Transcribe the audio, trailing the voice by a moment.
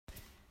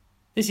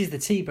This is the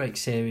Tea Break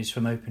series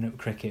from Open Up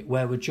Cricket,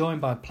 where we're joined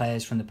by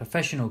players from the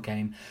professional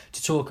game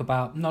to talk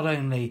about not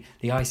only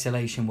the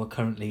isolation we're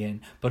currently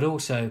in, but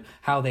also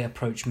how they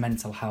approach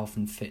mental health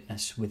and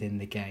fitness within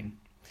the game.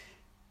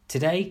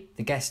 Today,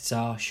 the guests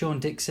are Sean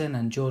Dixon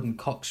and Jordan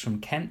Cox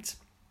from Kent,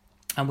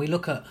 and we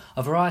look at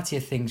a variety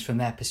of things from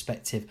their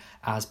perspective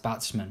as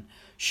batsmen.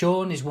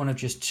 Sean is one of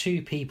just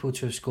two people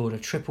to have scored a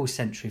triple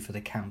century for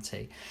the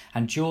county,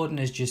 and Jordan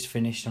has just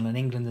finished on an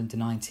England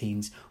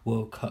Under-19s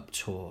World Cup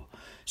tour.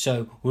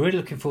 So we're really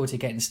looking forward to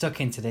getting stuck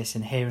into this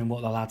and hearing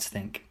what the lads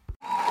think.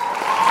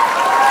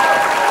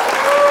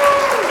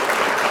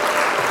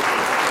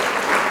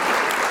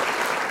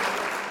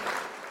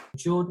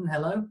 Jordan,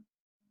 hello.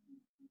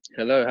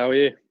 Hello, how are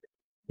you?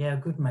 Yeah,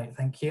 good mate,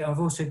 thank you. I've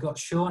also got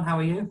Sean, how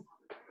are you?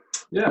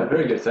 Yeah,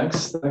 very good,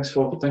 thanks. Thanks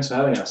for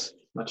having us.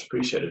 Much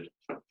appreciated.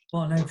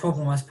 Well, no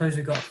problem. I suppose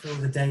we've got to fill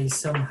the days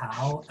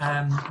somehow.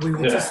 We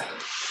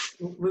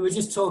were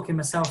just talking,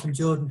 myself and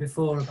Jordan,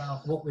 before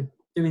about what we're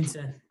doing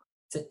to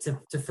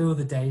fill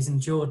the days, and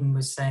Jordan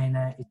was saying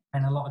he's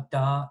playing a lot of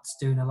darts,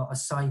 doing a lot of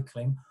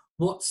cycling.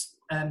 What's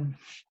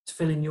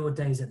filling your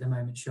days at the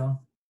moment, Sean?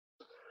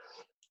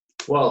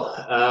 Well,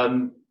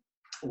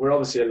 we're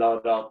obviously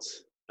allowed out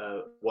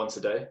once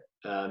a day,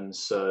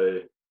 so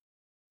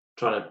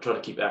trying to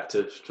keep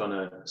active, trying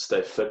to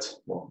stay fit,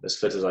 well, as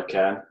fit as I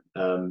can.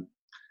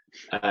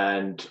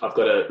 And I've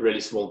got a really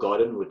small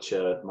garden, which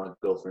my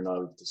girlfriend and I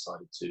have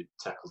decided to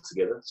tackle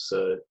together.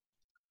 So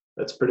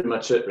that's pretty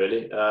much it,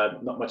 really.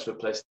 Not much of a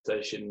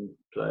PlayStation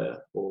player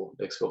or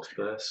Xbox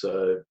player,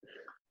 so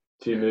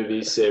a few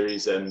movies,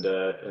 series, and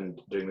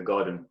doing the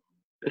garden.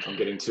 I'm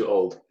getting too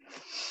old.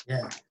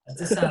 Yeah, that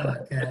does sound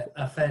like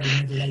a fairly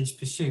middle-aged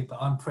pursuit, but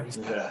I'm pretty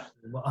sure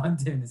what I'm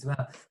doing as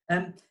well.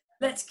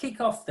 Let's kick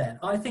off then.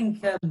 I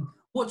think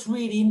what's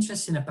really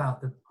interesting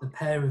about the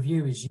pair of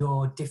you is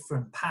your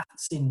different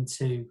paths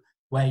into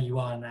where you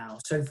are now.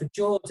 So for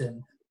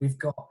Jordan, we've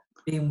got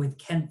being with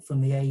Kent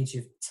from the age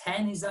of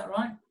 10, is that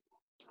right?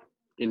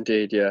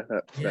 Indeed, yeah,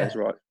 that is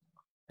right.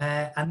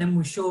 And then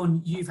with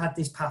Sean, you've had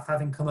this path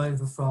having come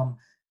over from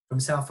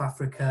South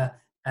Africa,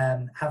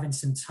 having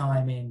some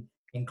time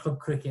in club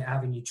cricket,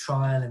 having your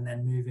trial, and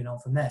then moving on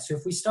from there. So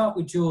if we start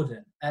with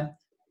Jordan,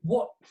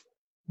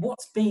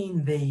 what's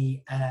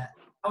been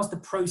how's the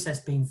process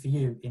been for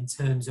you in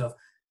terms of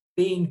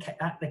being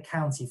at the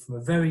county from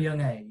a very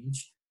young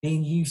age,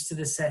 being used to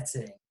the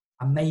setting,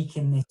 and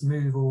making this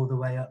move all the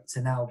way up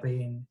to now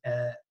being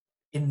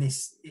in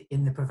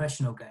the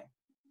professional game?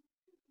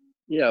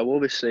 Yeah, well,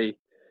 obviously,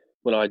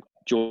 when I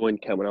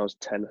joined Kent when I was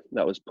 10,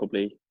 that was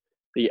probably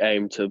the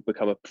aim, to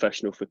become a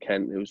professional for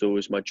Kent. It was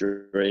always my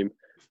dream,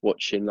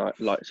 watching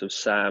likes of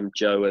Sam,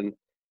 Joe, and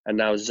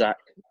now Zach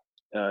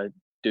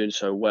doing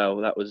so well.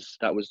 That was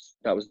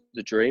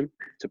the dream,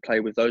 to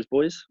play with those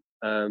boys.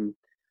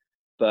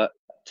 But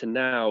to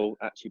now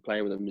actually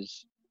playing with them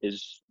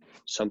is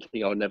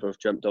something I would never have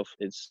dreamt of.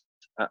 It's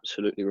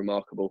absolutely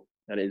remarkable,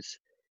 and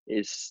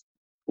is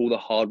all the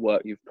hard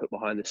work you've put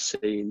behind the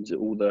scenes,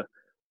 all the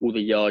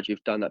yards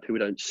you've done that people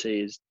don't see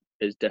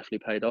is definitely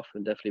paid off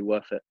and definitely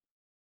worth it.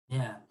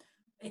 Yeah.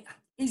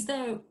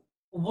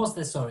 Was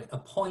there a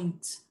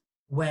point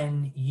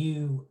when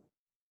you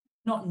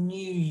not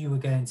knew you were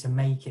going to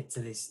make it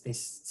to this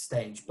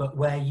stage, but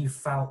where you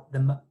felt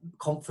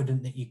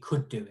confident that you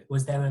could do it?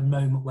 Was there a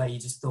moment where you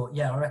just thought,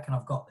 yeah, I reckon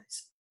I've got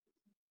this?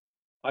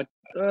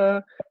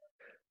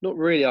 Not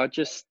really. I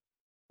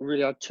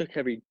took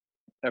every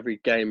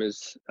game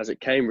as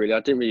it came, really. I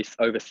didn't really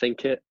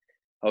overthink it.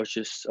 I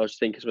was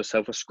thinking to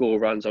myself, I'll score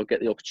runs, I'll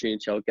get the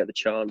opportunity, I'll get the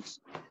chance.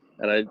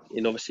 And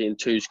obviously in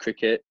twos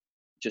cricket,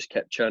 just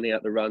kept churning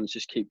out the runs,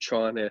 just keep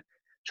trying to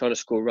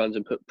score runs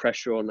and put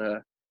pressure on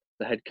the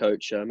head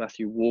coach,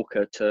 Matthew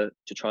Walker, to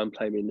try and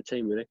play me in the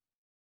team, really.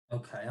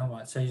 Okay, all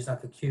right. So just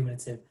like a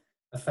cumulative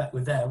effect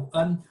with there.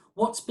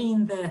 What's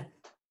been the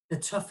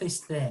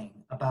toughest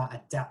thing about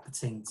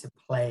adapting to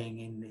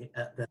playing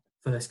at the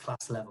first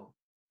class level?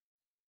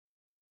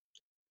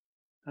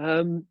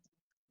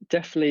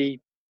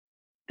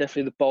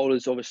 Definitely the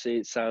bowlers. Obviously,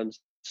 it sounds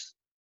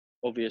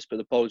obvious, but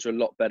the bowlers are a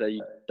lot better.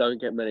 You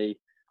don't get many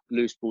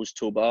loose balls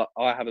at all. But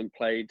I haven't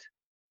played.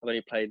 I've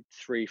only played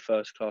 3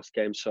 first-class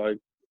games, so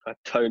I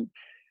don't.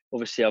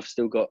 Obviously, I've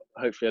still got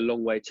hopefully a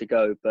long way to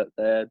go. But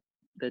they're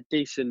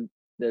decent.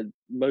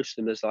 Most of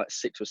them, there's like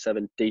 6 or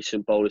 7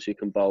 decent bowlers who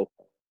can bowl.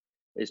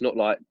 It's not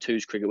like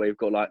twos cricket where you've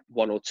got like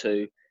 1 or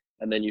 2,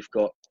 and then you've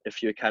got a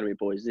few academy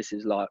boys. This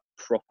is like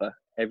proper.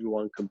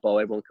 Everyone can bowl.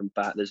 Everyone can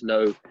bat. There's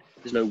no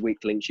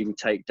weak links you can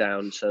take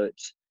down. So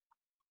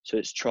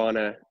it's trying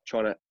to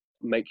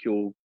make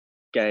your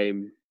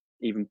game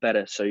even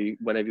better. So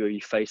whenever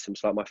you face them,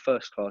 it's like my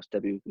first class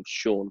debut with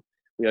Sean.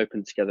 We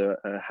opened together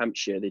at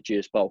Hampshire, the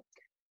GS Bowl,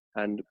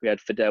 and we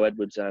had Fidel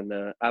Edwards and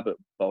Abbott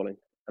bowling.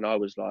 And I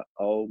was like,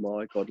 oh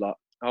my God, like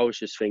I was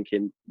just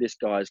thinking, this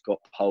guy's got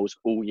poles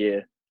all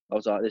year. I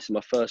was like, this is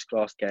my first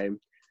class game.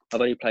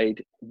 I've only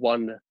played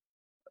 1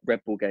 red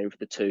ball game for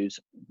the twos.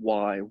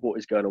 Why? What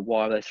is going on?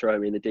 Why are they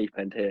throwing me in the deep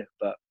end here?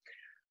 But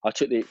I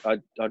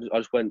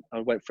just went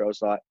through. I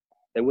was like,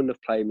 they wouldn't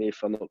have played me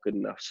if I'm not good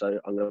enough. So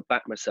I'm going to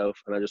back myself,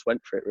 and I just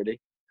went for it really.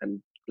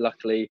 And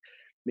luckily,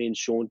 me and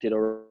Sean did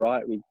all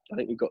right. I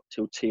think we got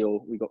till tea,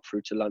 or we got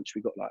through to lunch.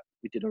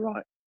 We did all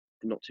right,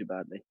 not too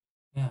badly.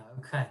 Yeah,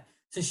 okay.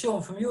 So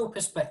Sean, from your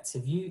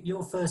perspective,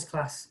 your first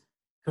class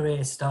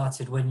career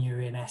started when you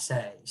were in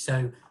SA.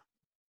 So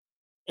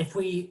if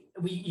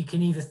you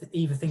can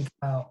either think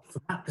about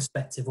from that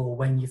perspective, or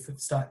when you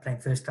started playing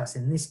first class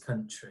in this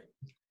country.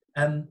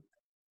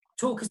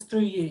 Talk us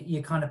through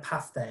your kind of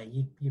path there.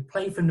 You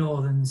played for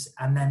Northerns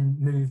and then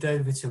moved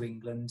over to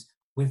England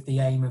with the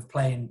aim of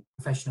playing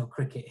professional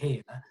cricket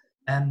here,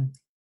 and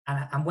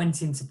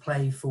went in to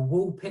play for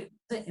Woolpit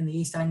in the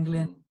East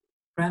Anglian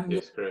Prem.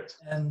 Yes, correct.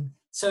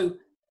 So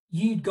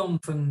you'd gone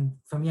from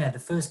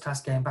the first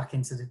class game back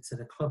into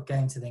the club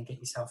game to then get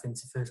yourself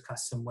into first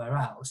class somewhere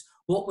else.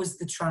 What was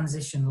the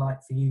transition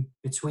like for you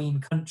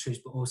between countries,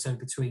 but also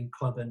between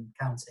club and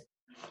county?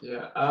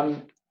 Yeah,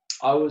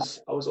 I was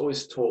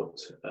always taught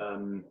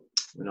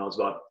when I was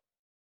about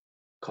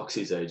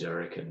Coxie's age, I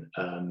reckon,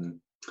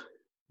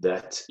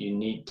 that you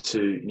need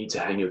to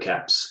hang your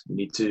caps. You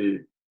need to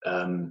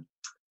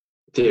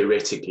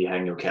theoretically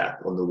hang your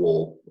cap on the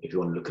wall, if you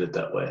want to look at it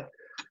that way.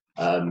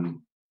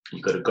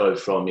 You've got to go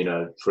from,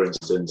 for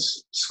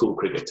instance, school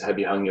cricket. Have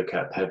you hung your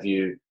cap? Have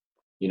you,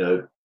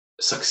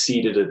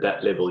 succeeded at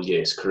that level?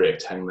 Yes,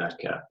 correct. Hang that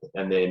cap.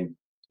 And then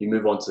you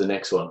move on to the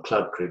next one,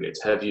 club cricket.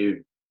 Have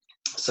you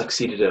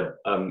succeeded at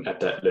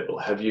that level?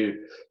 Have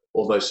you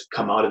almost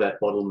come out of that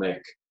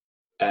bottleneck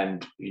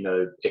and,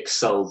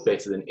 excelled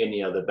better than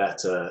any other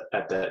batter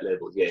at that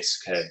level? Yes,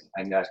 okay,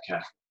 hang that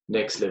cap.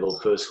 Next level,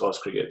 first class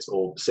cricket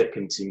or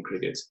second team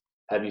cricket.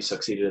 Have you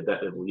succeeded at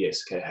that level?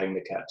 Yes, okay, hang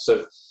the cap.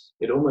 So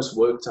it almost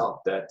worked out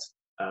that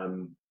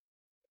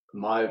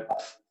my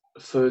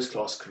first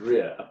class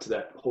career up to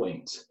that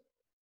point,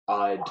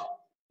 I'd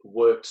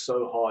worked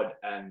so hard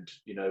and,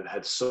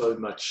 had so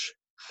much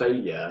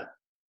failure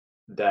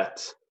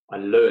that I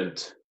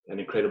learned an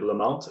incredible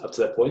amount up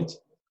to that point.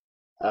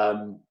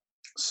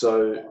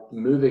 So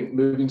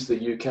moving to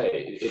the UK,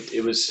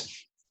 it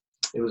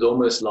was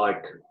almost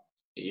like,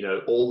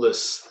 all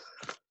this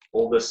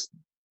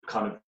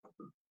kind of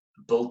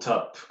built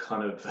up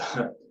kind of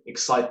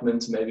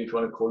excitement, maybe if you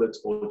want to call it,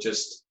 or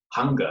just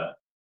hunger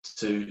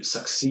to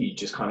succeed,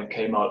 just kind of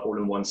came out all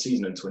in one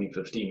season in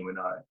 2015 when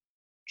I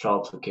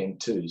trialed for Kent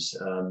Twos.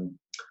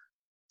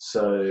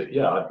 So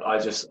yeah, I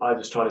just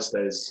try to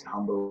stay as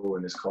humble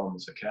and as calm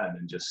as I can,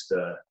 and just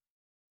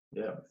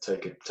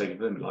take it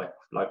in,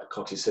 like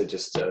Coxie said,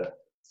 just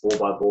ball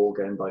by ball,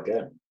 game by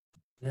game.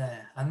 Yeah,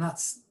 and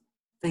that's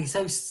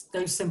those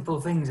simple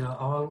things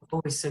are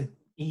always so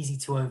easy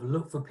to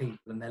overlook for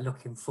people, and they're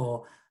looking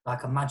for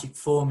like a magic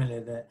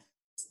formula that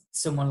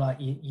someone like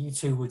you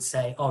two would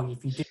say, oh,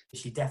 if you do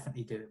this, you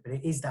definitely do it. But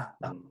it is that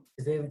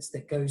perseverance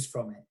that goes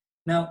from it.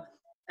 Now,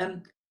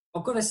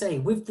 I've got to say,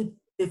 with the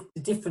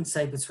difference,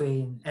 say,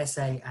 between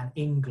SA and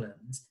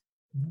England,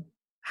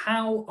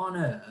 how on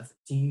earth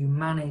do you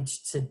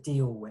manage to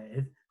deal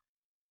with,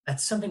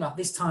 at something like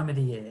this time of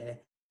the year,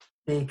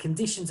 the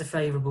conditions are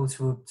favourable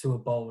to a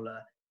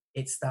bowler,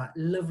 it's that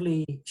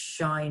lovely,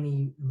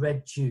 shiny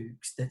red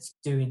Dukes that's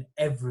doing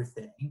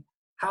everything.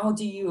 How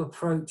do you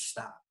approach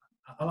that?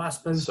 I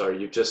suppose. Sorry,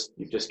 you've just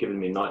given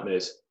me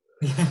nightmares.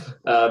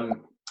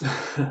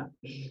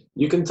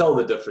 You can tell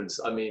the difference.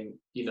 I mean,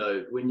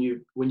 when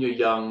you're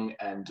young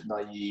and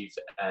naive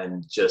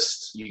and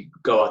just you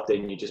go out there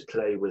and you just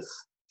play with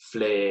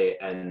flair,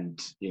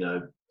 and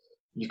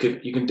you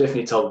can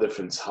definitely tell the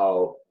difference.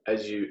 How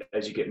as you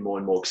get more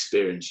and more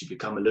experience, you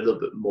become a little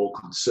bit more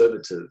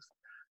conservative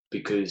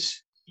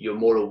because you're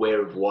more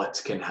aware of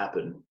what can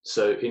happen.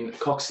 So in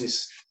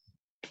Cox's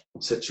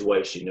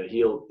situation,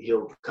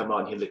 he'll come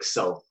out and he'll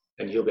excel,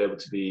 and he'll be able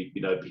to be,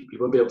 he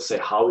won't be able to say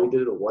how he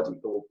did it or what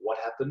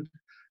happened,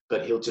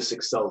 but he'll just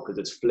excel because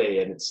it's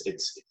flair and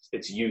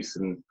it's youth.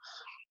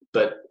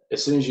 But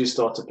as soon as you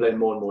start to play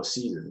more and more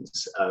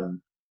seasons,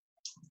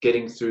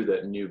 getting through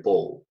that new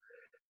ball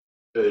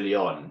early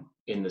on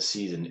in the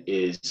season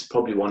is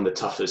probably one of the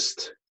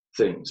toughest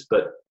things.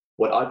 But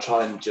what I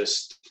try and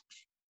just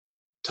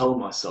tell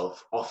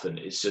myself often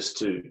is just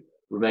to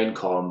remain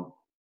calm,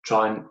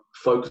 try and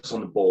focus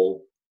on the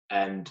ball,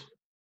 and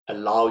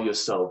allow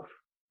yourself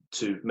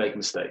to make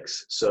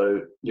mistakes.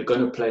 So you're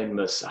going to play and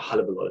miss a hell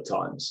of a lot of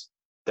times.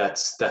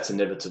 That's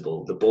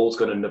inevitable. The ball's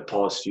going to nip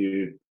past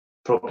you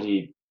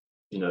probably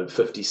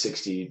 50,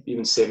 60,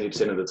 even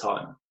 70% of the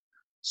time.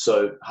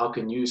 So how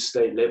can you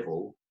stay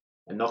level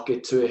and not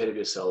get too ahead of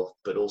yourself,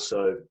 but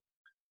also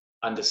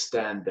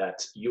understand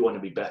that you want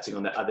to be batting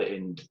on the other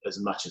end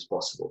as much as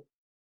possible?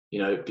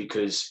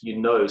 Because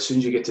as soon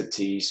as you get to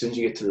tea, as soon as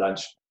you get to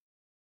lunch,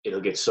 it'll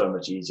get so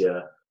much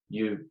easier.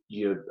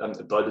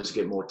 The bowlers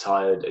get more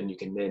tired, and you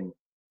can then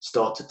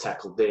start to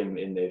tackle them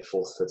in their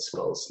fourth, fifth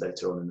spells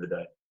later on in the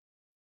day.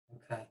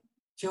 Okay.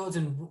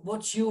 Jordan,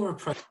 what's your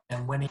approach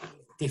then when it's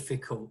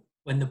difficult,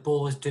 when the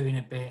ball's doing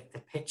a bit, the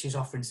pitch is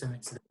offering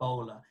something to the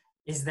bowler?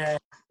 Is there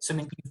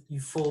something you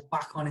fall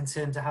back on in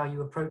terms of how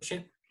you approach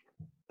it?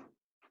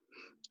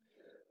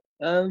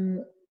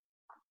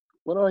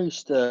 Well, when I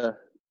used to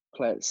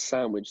play at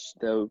Sandwich,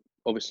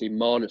 obviously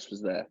Marnus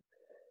was there,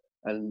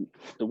 and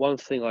the one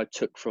thing I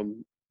took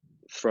from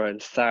throwing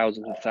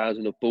thousands and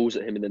thousands of balls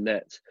at him in the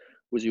net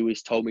was he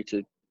always told me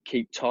to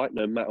keep tight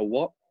no matter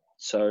what.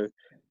 So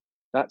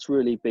that's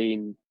really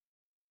been,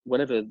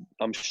 whenever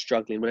I'm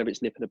struggling, whenever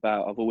it's nipping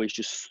about, I've always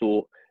just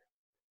thought,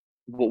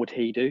 what would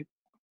he do,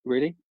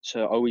 really?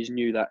 So I always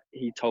knew that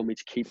he told me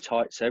to keep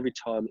tight. So every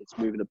time it's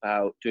moving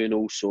about, doing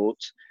all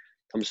sorts,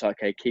 I'm just like,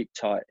 okay, keep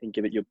tight and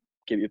give it your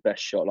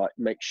best shot. Like,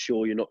 make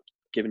sure you're not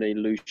giving any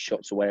loose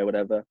shots away or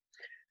whatever.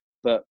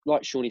 But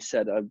like Shawnee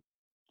said,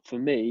 for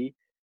me,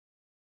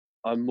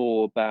 I'm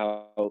more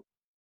about,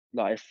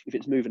 like, if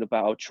it's moving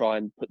about, I'll try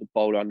and put the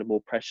bowler under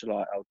more pressure.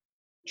 Like, I'll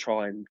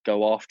try and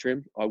go after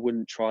him. I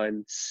wouldn't try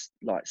and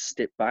like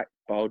step back,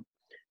 but I'll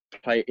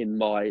play it in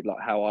my,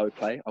 like, how I would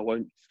play. I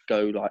won't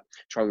go like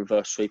try and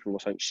reverse sweep him or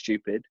something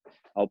stupid.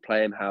 I'll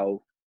play him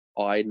how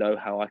I know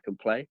how I can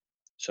play.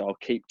 So I'll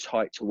keep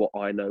tight to what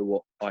I know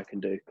what I can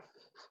do.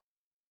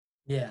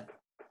 Yeah.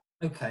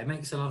 Okay,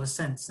 makes a lot of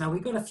sense. Now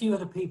we've got a few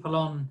other people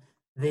on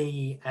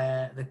the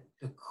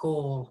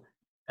call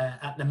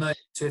at the moment.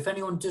 So if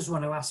anyone does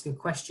want to ask a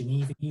question,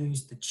 either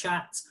use the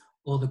chat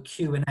or the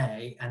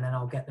Q&A, and then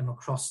I'll get them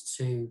across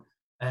to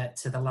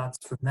the lads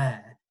from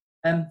there.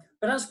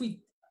 But as we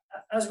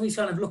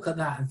kind of look at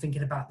that and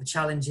thinking about the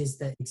challenges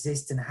that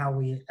exist and how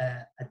we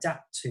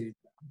adapt to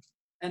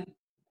them,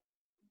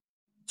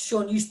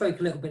 Sean, you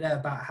spoke a little bit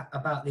there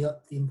about the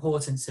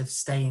importance of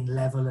staying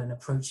level and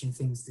approaching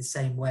things the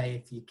same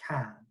way if you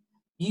can.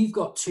 You've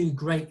got two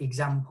great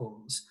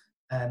examples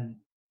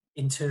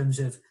in terms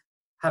of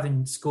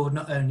having scored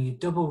not only a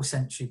double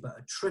century but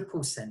a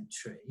triple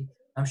century.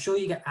 I'm sure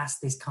you get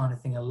asked this kind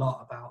of thing a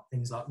lot about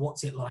things like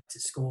what's it like to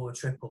score a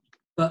triple.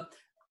 But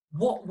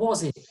what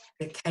was it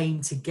that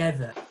came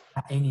together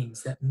that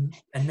innings that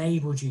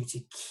enabled you to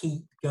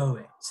keep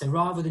going? So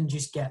rather than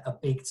just get a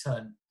big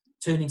ton,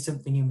 turning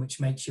something in which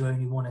makes you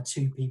only one or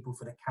two people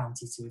for the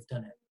county to have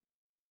done it?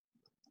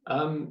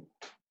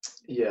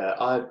 Yeah,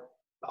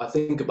 I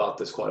think about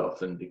this quite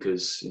often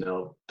because, you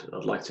know,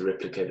 I'd like to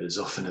replicate it as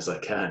often as I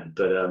can.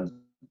 But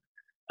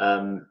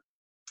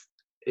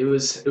it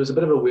was a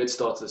bit of a weird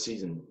start to the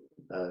season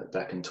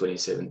back in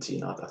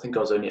 2017. I think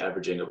I was only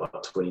averaging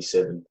about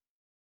 27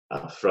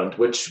 front,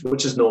 which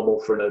is normal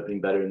for an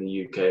opening batter in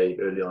the UK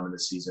early on in the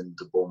season,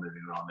 the ball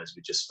moving around as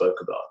we just spoke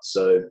about.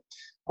 So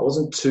I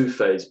wasn't too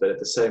phased, but at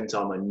the same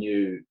time I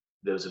knew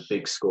there was a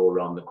big score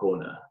around the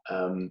corner.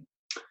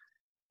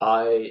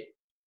 I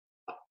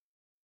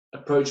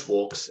approached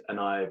Walks and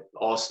I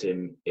asked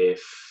him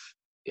if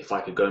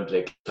I could go and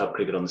play club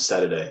cricket on the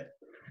Saturday,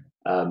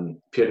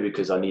 purely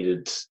because I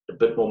needed a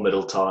bit more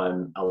middle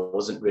time. I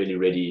wasn't really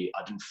ready.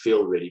 I didn't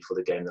feel ready for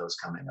the game that was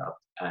coming up,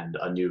 and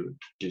I knew it would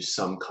do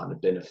some kind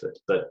of benefit.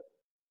 But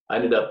I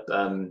ended up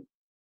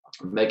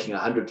making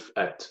 100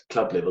 at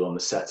club level on the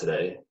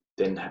Saturday.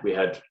 Then we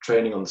had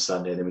training on the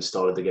Sunday, and then we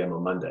started the game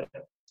on Monday.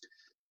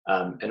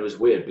 And it was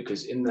weird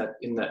because in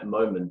that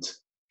moment,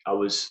 I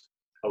was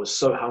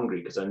so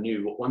hungry because I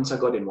knew once I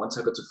got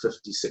to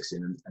 50, 60,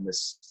 and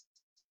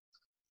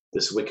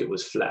this wicket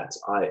was flat,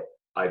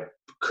 I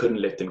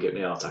couldn't let them get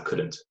me out. I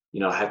couldn't.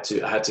 You know, I had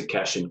to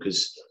cash in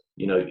because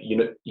you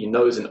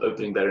know as an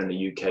opening batter in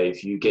the UK,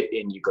 if you get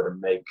in, you've got to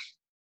make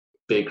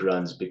big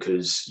runs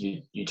because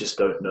you just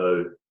don't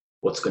know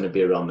what's going to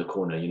be around the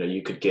corner. You know,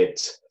 you could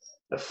get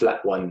a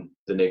flat one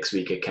the next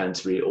week at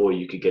Canterbury, or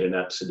you could get an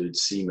absolute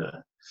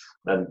seamer,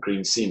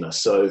 green seamer.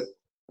 So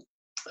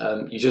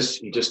you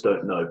just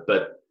don't know.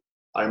 But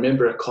I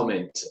remember a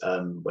comment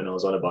when I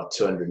was on about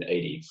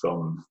 280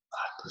 from,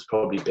 it was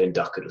probably Ben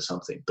Duckett or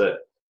something, but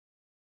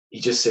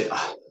he just said,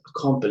 I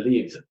can't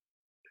believe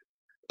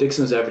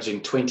Dixon was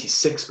averaging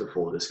 26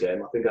 before this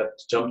game. I think I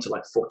jumped to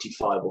like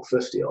 45 or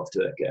 50 after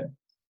that game.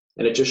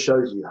 And it just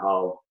shows you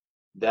how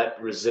that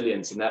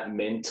resilience and that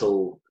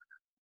mental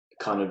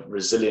kind of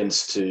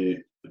resilience to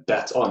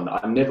bat on.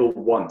 I never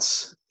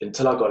once,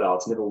 until I got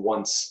out, never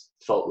once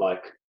felt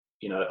like,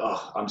 you know,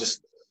 I'm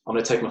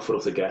going to take my foot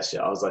off the gas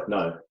here. I was like,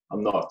 no,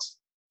 I'm not.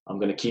 I'm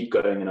going to keep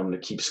going and I'm going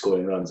to keep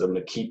scoring runs. I'm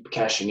going to keep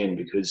cashing in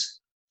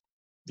because,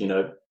 you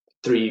know,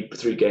 three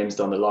games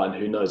down the line,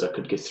 who knows? I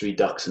could get 3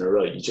 ducks in a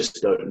row. You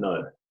just don't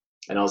know.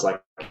 And I was like,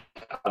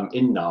 I'm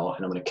in now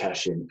and I'm going to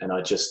cash in. And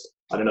I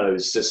don't know,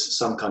 it's just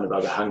some kind of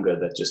other hunger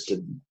that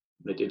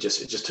it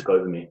just took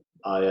over me.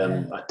 I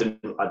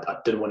didn't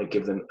want to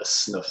give them a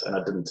sniff, and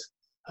I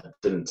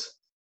didn't.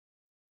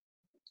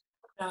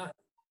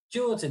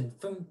 Jordan,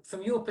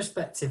 from your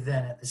perspective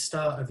then at the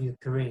start of your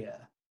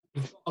career,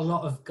 you've got a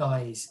lot of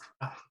guys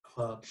at the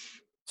club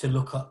to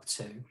look up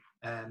to,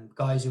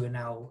 guys who are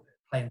now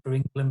playing for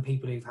England,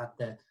 people who've had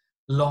the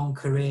long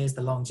careers,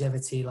 the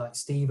longevity like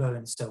Steve-O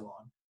and so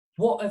on.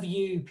 What have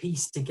you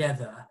pieced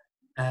together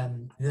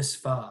thus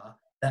far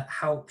that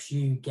helps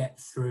you get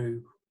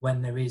through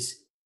when there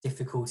is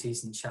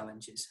difficulties and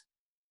challenges?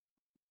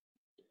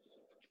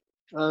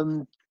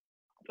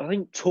 I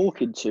think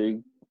talking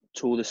to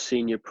all the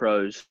senior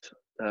pros,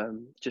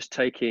 just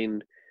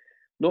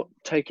not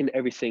taking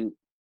everything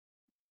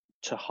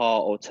to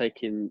heart or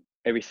taking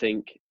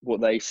everything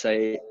what they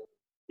say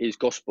is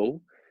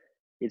gospel.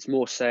 It's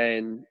more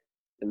saying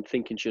and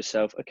thinking to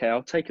yourself, okay,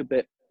 I'll take a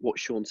bit what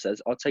Sean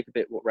says, I'll take a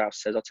bit what Ralph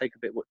says, I'll take a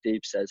bit what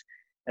Deeb says,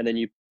 and then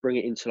you bring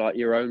it into like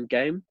your own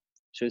game.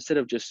 So instead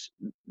of just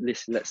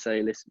listen,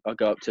 I'll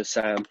go up to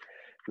Sam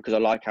because I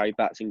like how he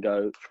bats and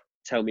go,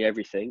 tell me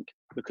everything,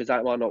 because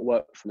that might not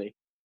work for me.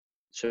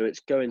 So it's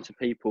going to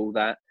people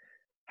that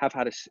have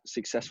had a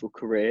successful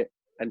career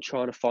and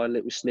trying to find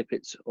little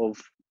snippets of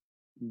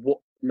what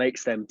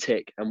makes them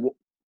tick and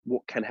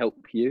what can help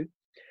you.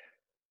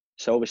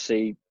 So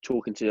obviously I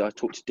talk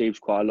to Deebs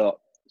quite a lot.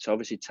 So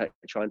obviously try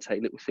and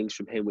take little things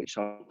from him, and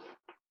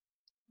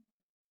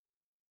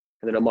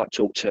then I might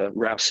talk to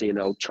Rousey and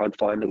I'll try and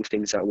find little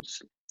things that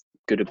was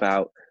good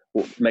about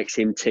what makes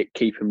him tick,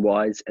 keep him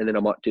wise. And then I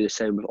might do the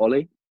same with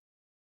Ollie.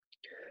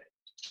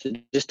 So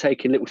just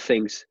taking little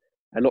things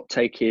and not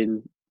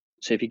taking,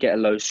 so if you get a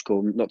low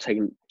score, not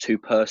taking it too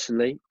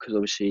personally, because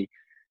obviously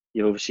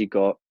you've obviously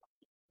got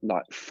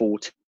like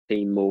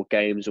 14 more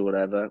games or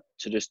whatever.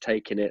 So just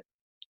taking it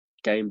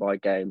game by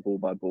game, ball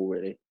by ball,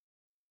 really.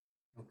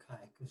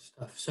 Okay, good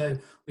stuff. So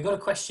we got a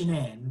question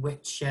in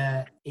which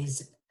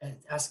is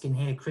asking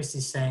here, Chris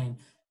is saying,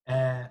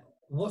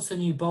 what's the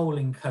new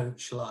bowling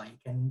coach like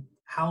and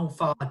how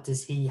far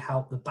does he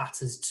help the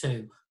batters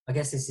too? I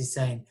guess this is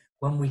saying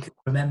when we can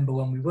remember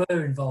when we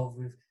were involved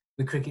with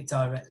cricket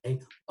directly,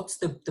 what's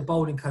the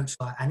bowling coach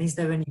like and is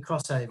there any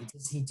crossover?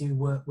 Does he do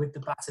work with the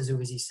batters or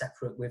is he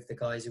separate with the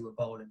guys who were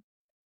bowling?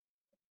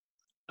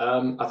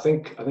 I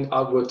think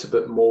I've worked a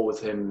bit more with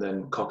him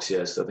than Coxie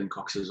has. I think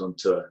Coxie is on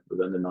tour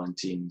with under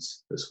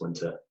 19s this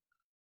winter.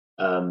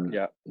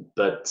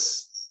 But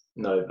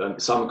no,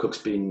 Simon Cook's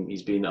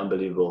been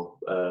unbelievable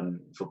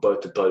for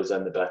both the bowlers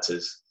and the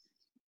batters.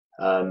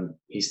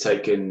 He's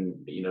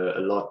taken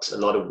a lot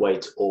of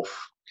weight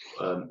off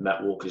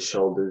Matt Walker's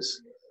shoulders,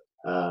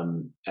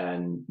 and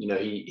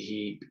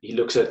he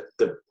looks at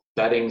the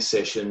batting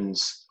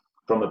sessions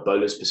from a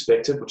bowler's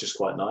perspective, which is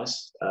quite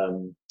nice.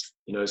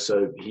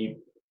 So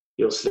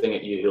he'll sling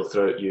at you, he'll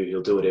throw at you,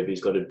 he'll do whatever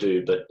he's got to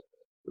do, but it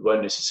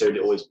won't necessarily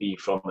always be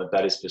from a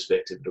batter's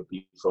perspective. It'll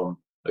be from,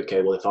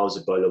 okay, well, if I was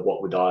a bowler,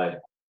 what would I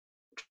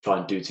try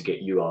and do to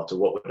get you out, or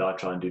what would I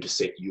try and do to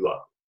set you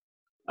up?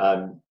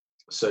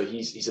 So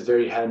he's a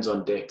very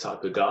hands-on deck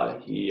type of guy.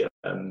 He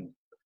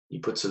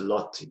puts a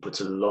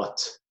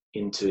lot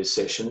into his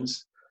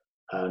sessions.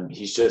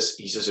 He's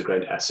just a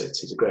great asset.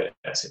 He's a great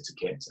asset to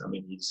Kent. I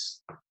mean,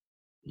 he's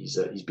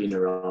been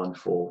around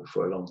for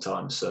a long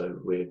time, so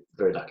we're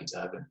very lucky to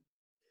have him.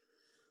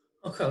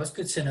 Okay, that's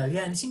good to know.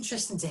 Yeah, and it's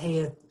interesting to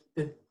hear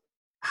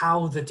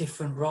how the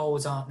different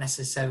roles aren't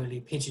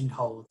necessarily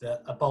pigeonholed,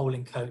 that a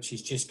bowling coach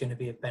is just going to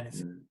be a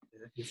benefit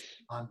to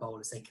line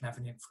bowlers. They can have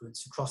an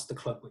influence across the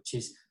club, which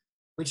is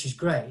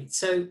great.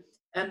 So,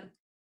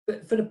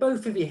 but for the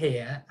both of you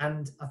here,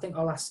 and I think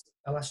I'll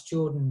ask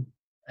Jordan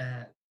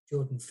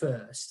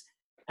first.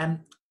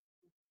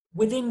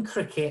 Within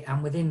cricket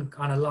and within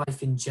kind of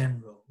life in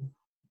general,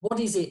 what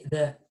is it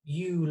that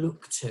you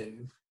look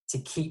to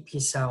keep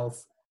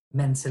yourself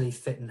mentally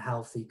fit and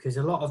healthy? Because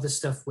a lot of the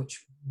stuff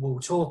which we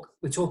talk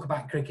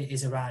about cricket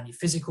is around your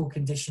physical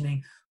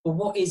conditioning, but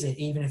what is it,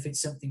 even if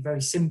it's something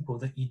very simple,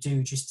 that you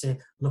do just to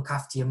look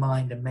after your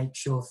mind and make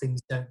sure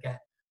things don't get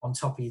on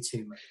top of you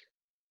too much?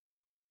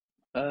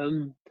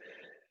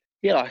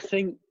 I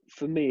think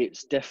for me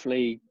it's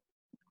definitely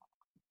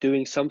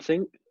doing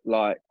something.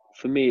 Like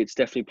for me it's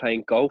definitely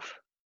playing golf.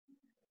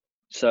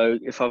 So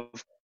if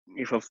I've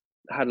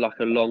had like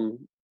a long,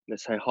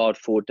 let's say hard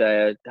fought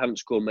day, I haven't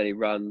scored many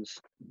runs,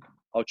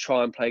 I'll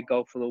try and play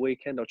golf on the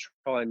weekend. I'll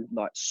try and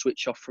like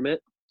switch off from it,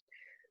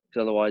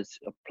 because otherwise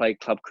I play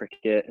club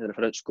cricket, and if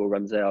I don't score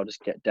runs there, I'll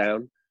just get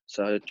down.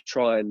 So I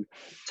try and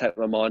take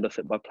my mind off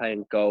it by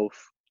playing golf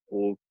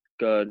or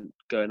going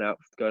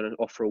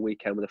off for a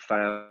weekend with a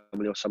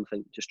family or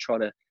something. Just trying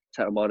to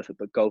take my mind off it.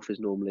 But golf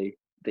is normally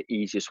the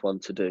easiest one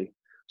to do.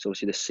 So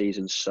obviously the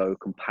season's so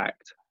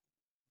compact.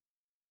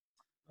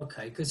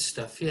 Okay, good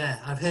stuff. Yeah,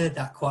 I've heard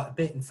that quite a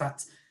bit. In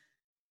fact,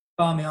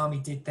 Barmy Army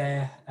did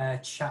their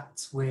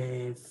chat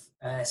with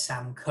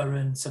Sam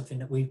Curran, something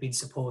that we've been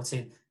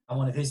supporting, and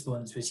one of his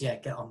ones was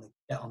get on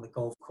the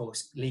golf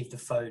course, leave the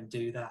phone,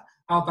 do that.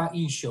 How about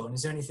you, Sean?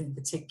 Is there anything in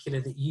particular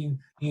that you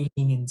lean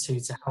into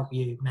to help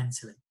you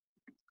mentally?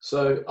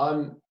 So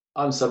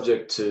I'm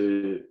subject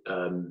to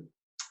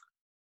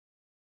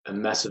a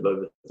massive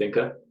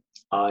overthinker.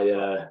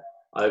 I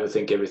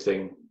overthink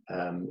everything.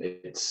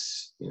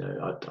 It's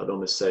I'd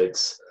almost say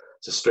it's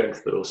a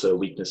strength, but also a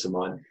weakness of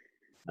mine.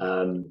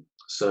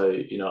 So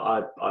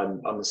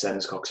I'm the same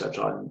as Cox. I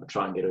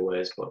try and get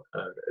away as much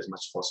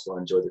as possible. I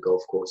enjoy the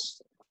golf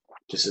course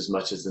just as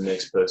much as the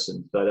next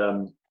person. But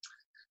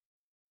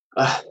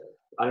I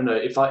don't know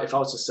if I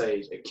was to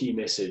say a key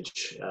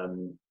message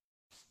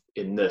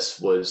in this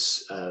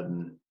was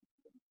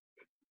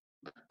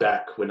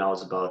back when I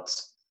was about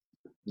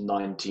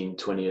 19,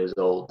 20 years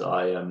old.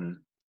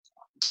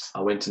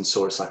 I went and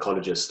saw a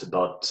psychologist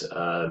about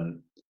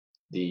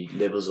the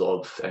levels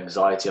of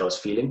anxiety I was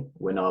feeling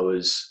when I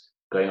was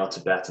going out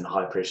to bat in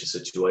high pressure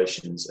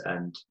situations,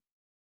 and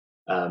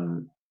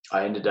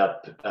I ended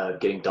up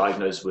getting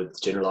diagnosed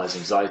with generalized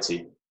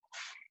anxiety.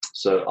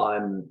 So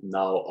I'm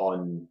now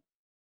on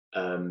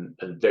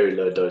a very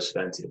low dose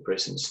of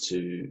antidepressants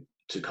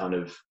to kind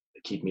of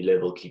keep me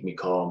level, keep me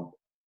calm,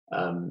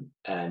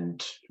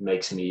 and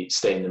makes me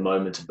stay in the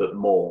moment a bit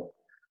more.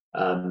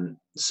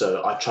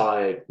 So I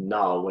try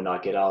now when I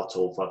get out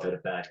or if I've had a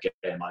bad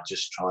game, I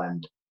just try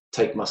and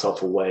take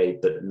myself away,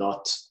 but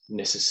not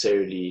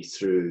necessarily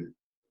through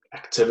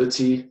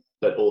activity,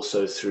 but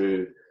also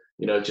through,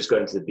 just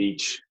going to the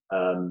beach.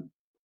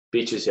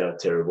 Beaches here are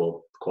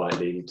terrible,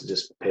 quietly,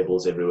 just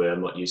pebbles everywhere.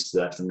 I'm not used to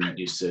that. I'm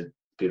used to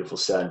beautiful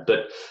sand,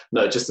 but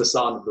no, just the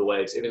sound of the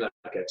waves, everything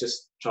like that.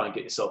 Just try and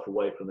get yourself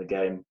away from the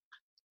game.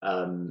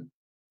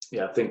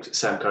 I think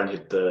Sam Curran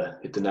hit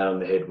the nail on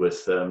the head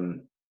with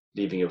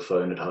leaving your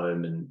phone at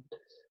home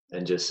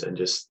and just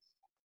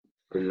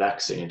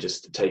relaxing and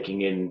just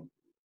taking in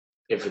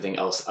everything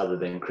else other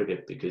than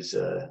cricket, because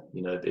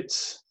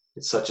it's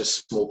such a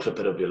small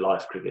cliplet of your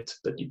life, cricket,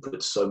 but you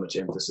put so much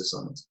emphasis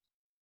on it.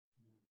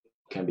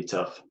 It can be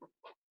tough.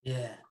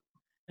 Yeah.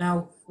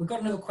 Now, we've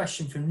got another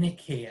question from Nick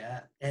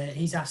here.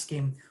 He's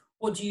asking,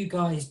 what do you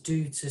guys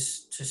do to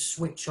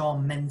switch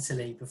on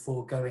mentally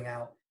before going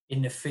out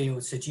in the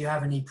field? So do you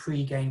have any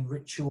pre-game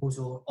rituals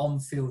or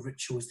on-field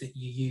rituals that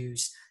you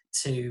use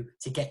to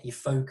get you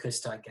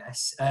focused, I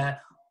guess?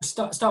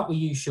 Start with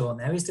you, Sean,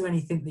 there. Is there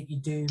anything that you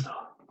do?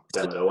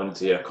 Damn it, I wanted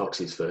to hear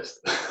Coxie's first.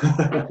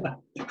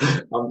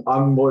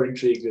 I'm more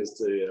intrigued as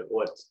to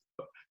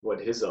what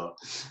his are.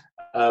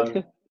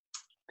 I'm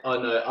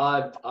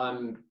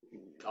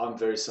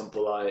very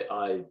simple.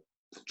 I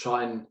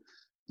try and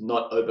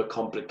not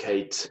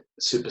overcomplicate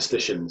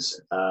superstitions.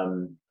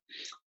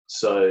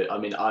 So I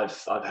mean, I've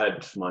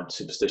had my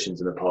superstitions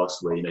in the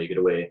past where you got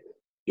to wear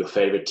your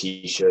favorite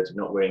T-shirt,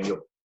 you're not wearing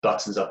your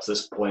buttons up to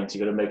this point.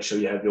 You got to make sure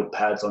you have your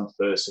pads on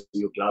first,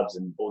 your gloves,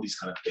 and all these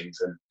kind of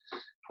things. And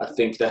I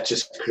think that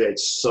just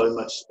creates so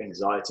much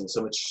anxiety and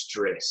so much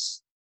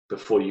stress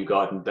before you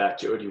go out and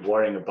bat. You're already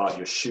worrying about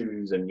your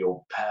shoes and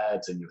your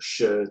pads and your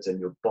shirt and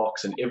your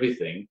box and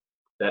everything,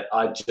 that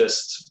I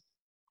just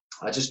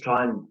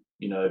try and,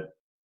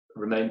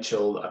 remain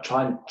chilled. I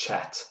try and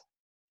chat.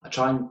 I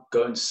try and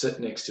go and sit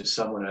next to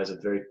someone who has a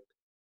very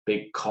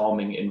big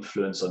calming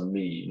influence on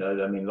me.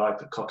 I mean, like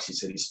the Coxie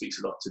said, he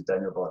speaks a lot to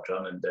Daniel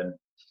Bartram, and then,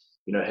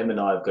 him and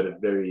I have got a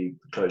very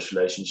close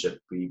relationship.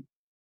 We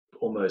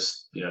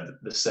almost,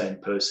 the same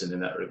person in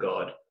that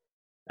regard.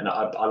 And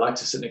I like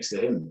to sit next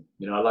to him.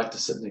 I like to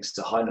sit next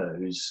to Heino,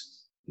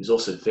 who's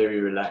also very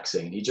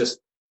relaxing. He just,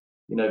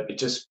 it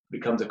just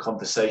becomes a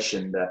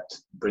conversation that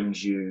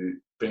brings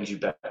you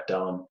back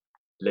down,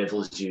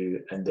 levels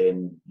you, and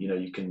then,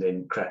 you can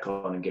then crack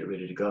on and get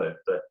ready to go.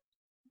 But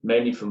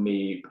mainly for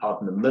me, out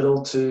in the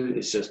middle too,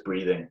 it's just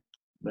breathing,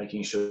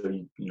 making sure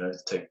you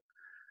take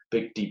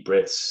big deep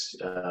breaths,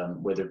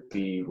 whether it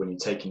be when you're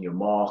taking your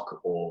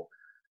mark or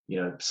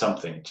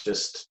something.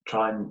 Just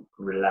try and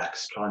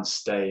relax, try and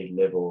stay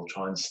level,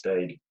 try and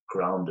stay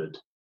grounded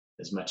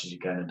as much as you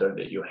can, and don't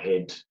let your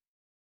head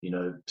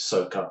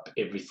soak up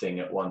everything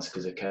at once,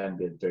 because it can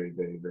be a very,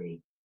 very,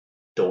 very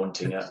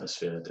daunting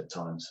atmosphere at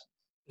times.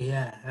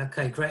 Yeah,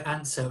 okay, great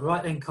answer.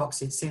 Right then,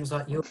 Cox, it seems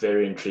like you're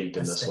very intrigued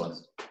in this one.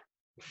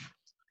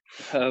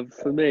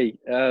 For me,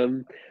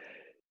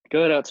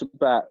 going out to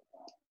bat,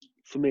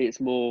 for me,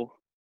 it's more,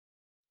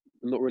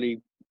 I'm not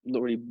really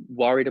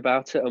worried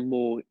about it.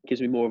 It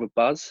gives me more of a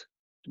buzz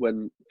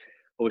when,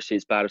 obviously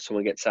it's bad if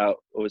someone gets out,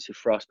 obviously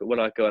for us, but when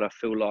I go and I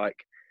feel like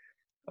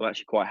I'm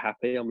actually quite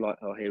happy, I'm like,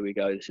 oh, here we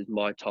go. This is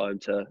my time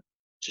to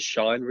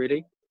shine,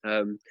 really.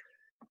 And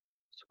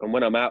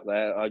when I'm out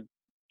there,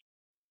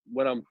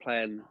 when I'm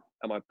playing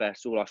at my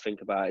best, all I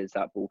think about is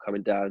that ball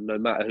coming down, no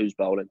matter who's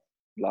bowling.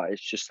 Like,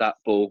 it's just that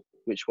ball,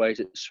 which way is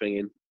it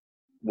swinging?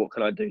 What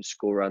can I do to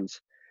score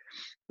runs?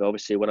 But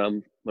obviously, when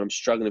I'm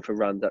struggling for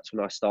runs, that's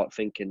when I start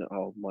thinking,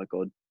 oh my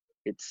God,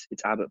 it's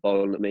Abbott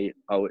bowling at me.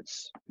 Oh,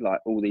 it's like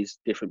all these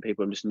different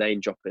people I'm just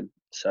name dropping.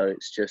 So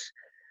it's just,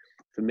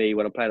 for me,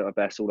 when I'm playing at my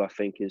best, all I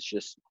think is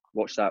just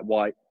watch that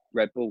white,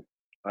 red ball.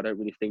 I don't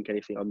really think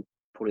anything. I'm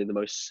probably the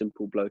most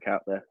simple bloke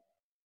out there.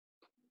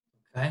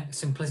 Okay,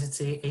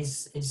 simplicity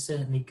is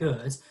certainly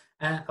good.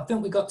 I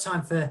think we've got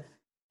time for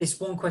this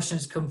one question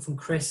that's come from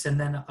Chris, and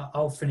then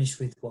I'll finish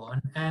with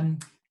one.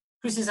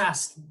 Chris has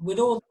asked, with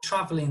all the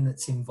travelling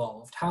that's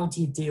involved, how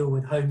do you deal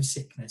with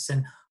homesickness?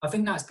 And I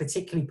think that's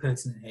particularly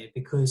pertinent here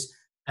because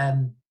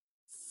from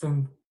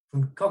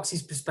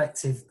Cox's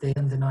perspective, the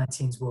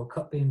Under-19s World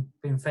Cup being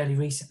fairly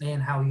recently,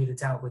 and how you'd have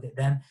dealt with it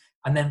then.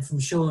 And then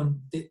from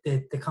Sean,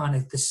 the kind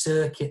of the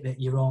circuit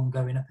that you're on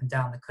going up and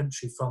down the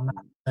country from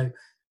that. So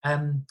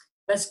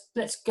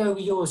let's go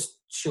with yours,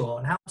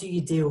 Sean. How do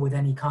you deal with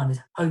any kind of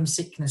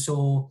homesickness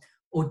or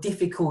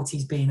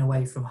difficulties being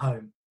away from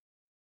home?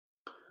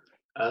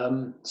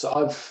 So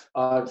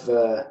I've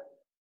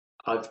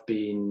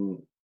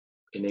been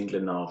in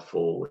England now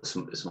for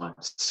it's my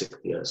 6th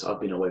year. So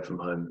I've been away from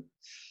home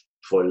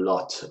for a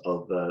lot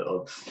of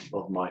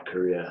my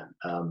career.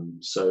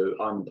 So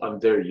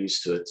I'm very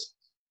used to it.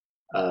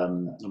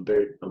 I'm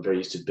very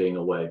used to being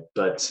away.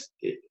 But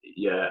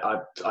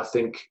I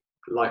think,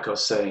 like I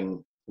was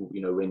saying,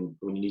 when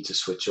you need to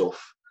switch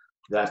off,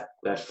 that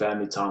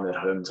family time, that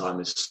home time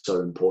is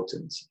so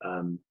important.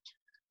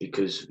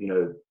 Because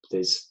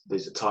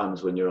there's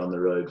times when you're on the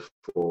road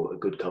for a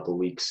good couple of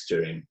weeks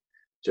during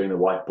the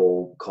white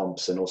ball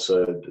comps, and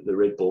also the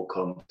red ball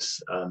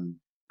comps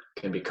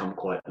can become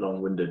quite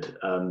long-winded,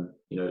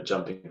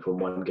 jumping from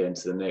one game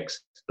to the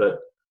next. But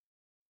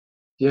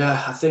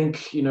yeah, I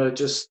think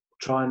just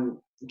try and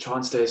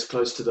stay as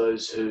close to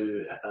those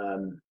who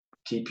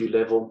keep you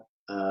level,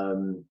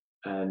 and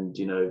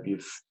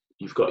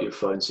you've got your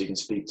phone so you can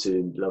speak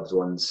to loved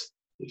ones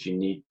if you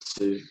need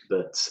to,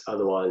 but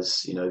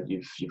otherwise,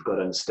 you've got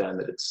to understand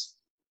that it's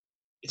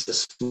a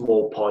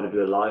small part of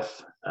your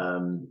life.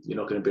 You're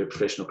not going to be a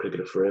professional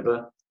cricketer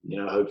forever.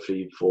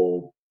 Hopefully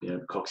for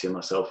Coxie and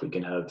myself, we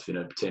can have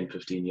 10,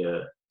 15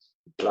 year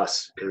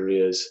plus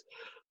careers.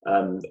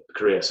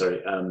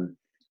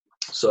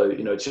 So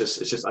it's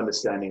just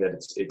understanding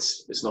that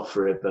it's not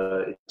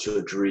forever. It's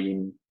your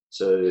dream.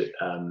 So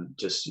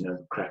just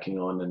cracking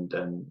on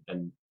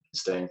and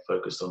staying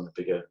focused on the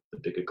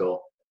bigger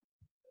goal.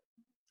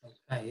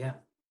 Okay, yeah.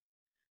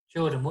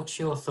 Jordan, what's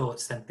your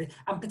thoughts then?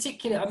 And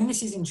particularly, I mean,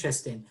 this is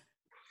interesting.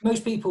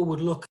 Most people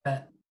would look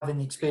at having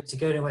the experience of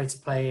going away to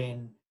play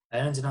in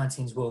an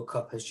under-19s World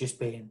Cup as just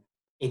being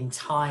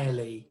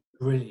entirely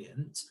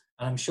brilliant.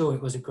 And I'm sure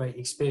it was a great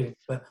experience.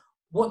 But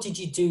what did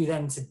you do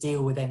then to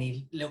deal with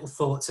any little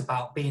thoughts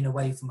about being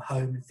away from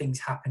home and things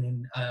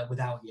happening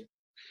without you?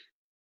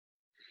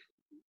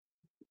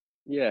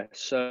 Yeah,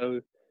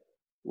 so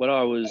when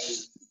I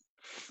was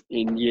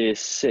in year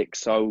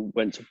 6, I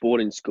went to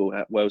boarding school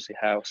at Wellesley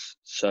House.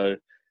 So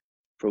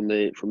from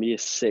year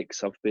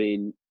 6, I've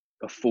been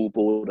a full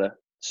boarder.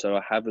 So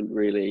I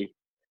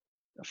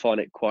find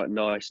it quite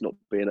nice not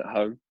being at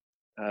home.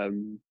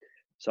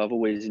 So I've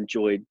always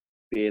enjoyed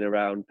being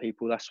around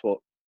people. That's what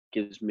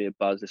gives me a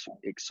buzz. This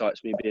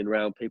excites me, being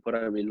around people. I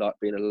don't really like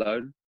being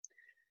alone.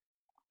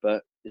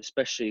 But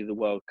especially the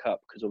World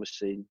Cup, because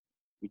obviously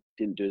we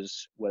didn't do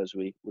as well as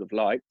we would have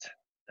liked.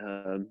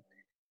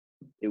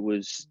 It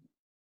was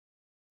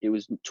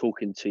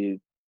talking to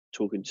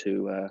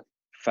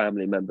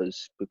family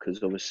members,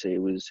 because obviously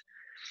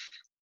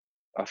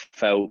I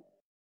felt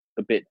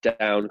a bit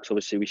down, because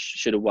obviously we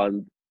should have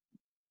won.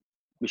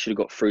 We should have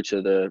got through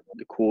to the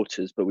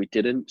quarters, but we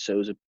didn't. So it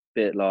was a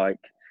bit like,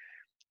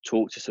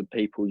 talk to some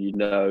people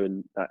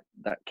and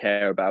that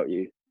care about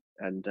you,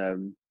 and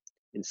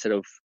instead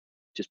of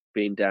just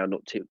being down,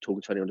 not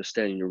talking to anyone, just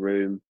staying in your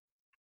room,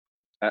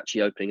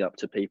 actually opening up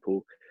to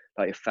people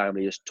like your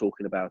family, just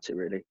talking about it.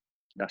 Really,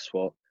 that's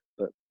what.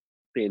 But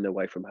being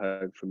away from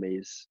home for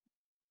me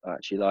I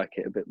actually like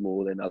it a bit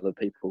more than other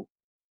people.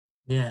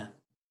 Yeah,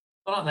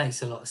 well, that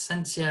makes a lot of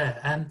sense.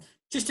 Yeah.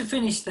 Just to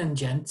finish then,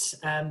 gents,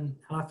 and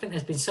I think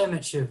there's been so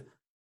much to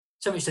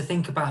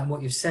think about in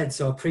what you've said.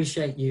 So I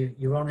appreciate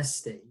your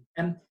honesty.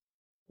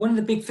 One of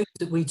the big things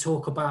that we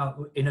talk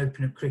about in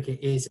Open Up Cricket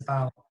is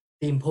about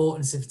the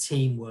importance of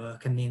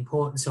teamwork and the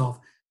importance of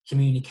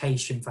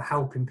communication for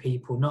helping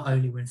people, not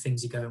only when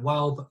things are going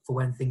well, but for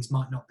when things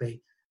might not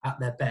be at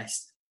their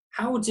best.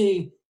 How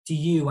do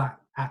you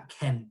at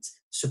Kent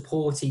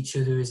support each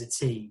other as a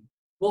team?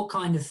 What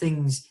kind of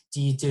things do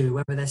you do,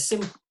 whether they're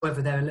simple,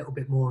 whether they're a little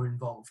bit more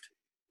involved?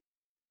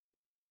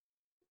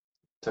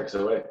 Take us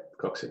away,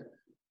 Coxie.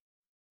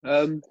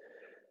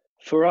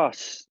 For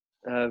us,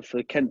 for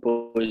the Kent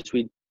boys,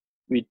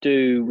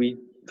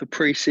 for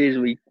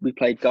pre-season we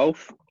played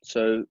golf.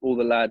 So all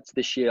the lads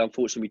this year,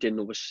 unfortunately, we didn't,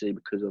 obviously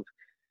because of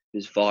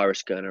this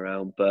virus going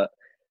around. But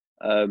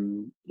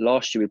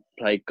last year we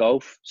played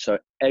golf, so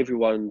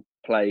everyone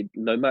played.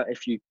 No matter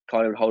if you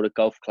kind of hold a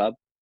golf club,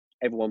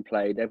 everyone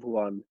played.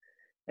 Everyone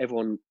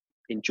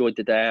enjoyed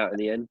the day out in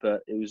the end.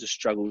 But it was a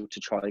struggle to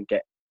try and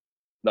get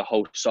the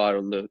whole side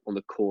on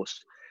the course.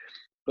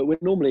 But we're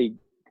normally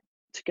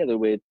together.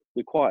 We're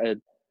quite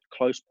a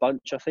close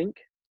bunch, I think.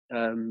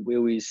 We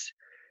always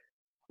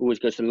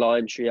go to the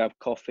Lime Tree, have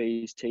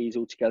coffees, teas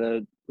all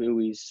together. We're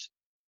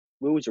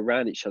always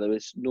around each other. You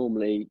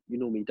normally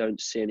don't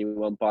see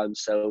anyone by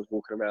themselves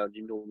walking around.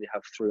 You normally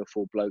have 3 or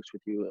 4 blokes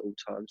with you at all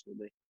times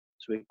normally.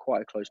 So we're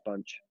quite a close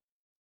bunch.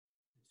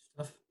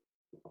 Stuff.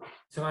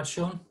 So add,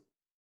 Sean?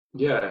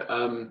 Yeah,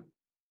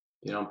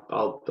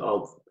 I'll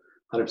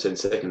 100%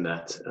 second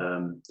that.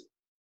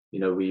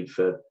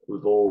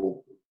 We've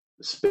all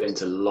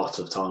spent a lot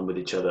of time with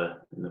each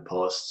other in the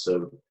past,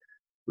 so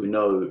we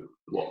know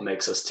what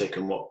makes us tick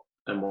and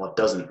what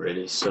doesn't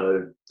really.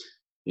 So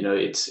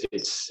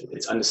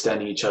it's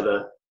understanding each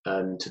other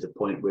to the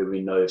point where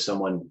we know if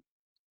someone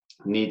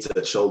needs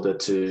a shoulder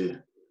to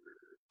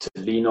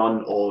lean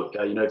on, or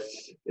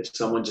if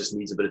someone just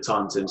needs a bit of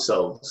time to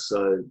themselves.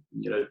 So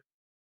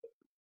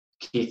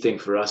key thing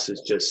for us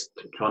is just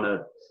trying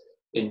to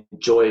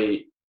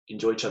enjoy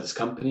each other's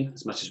company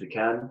as much as we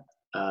can.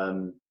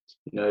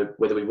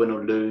 Whether we win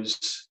or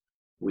lose,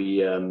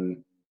 we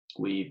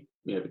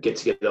get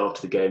together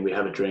after the game, we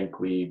have a drink,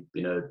 we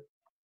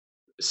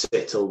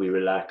settle, we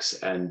relax,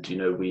 and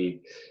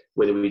we,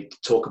 whether we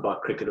talk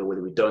about cricket or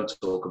whether we don't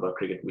talk about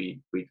cricket,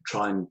 we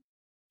try and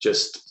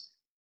just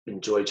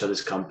enjoy each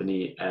other's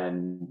company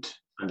and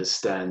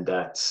understand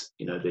that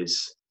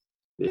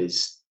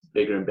there's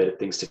bigger and better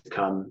things to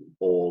come,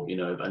 or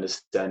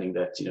understanding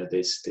that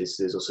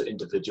there's also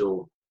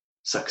individual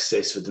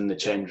success within the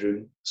change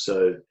room.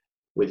 So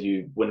whether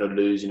you win or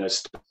lose,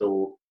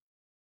 still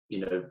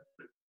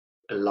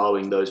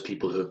allowing those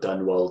people who have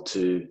done well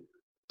to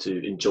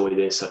enjoy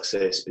their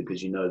success,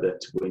 because that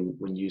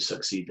when you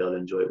succeed, they'll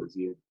enjoy it with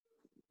you.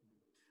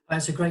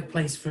 That's a great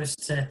place for us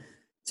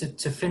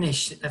to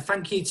finish.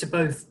 Thank you to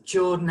both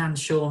Jordan and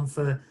Sean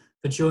for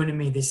joining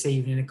me this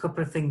evening. A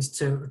couple of things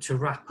to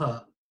wrap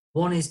up.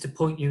 One is to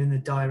point you in the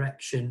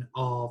direction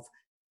of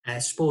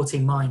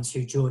Sporting Minds,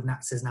 who Jordan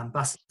acts as an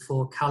ambassador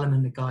for. Callum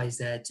and the guys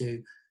there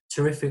do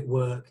terrific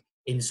work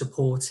in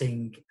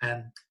supporting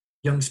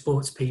young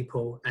sports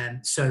people.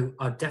 So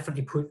I'd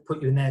definitely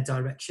put you in their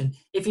direction.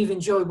 If you've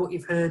enjoyed what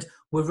you've heard,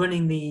 we're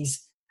running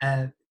these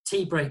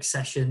tea break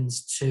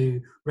sessions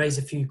to raise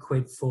a few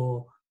quid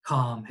for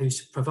Calm, who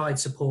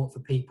provides support for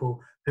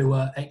people who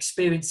are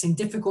experiencing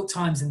difficult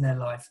times in their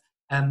life.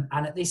 And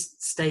at this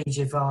stage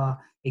of our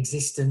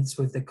existence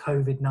with the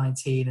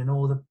COVID-19 and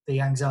all the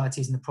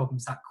anxieties and the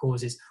problems that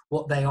causes,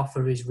 what they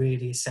offer is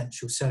really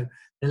essential. So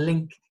the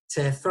link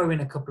to throw in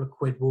a couple of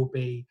quid will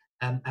be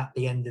at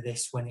the end of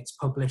this when it's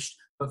published.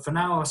 But for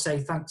now, I'll say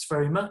thanks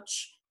very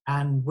much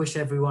and wish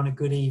everyone a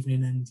good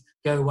evening and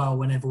go well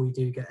whenever we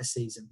do get a season.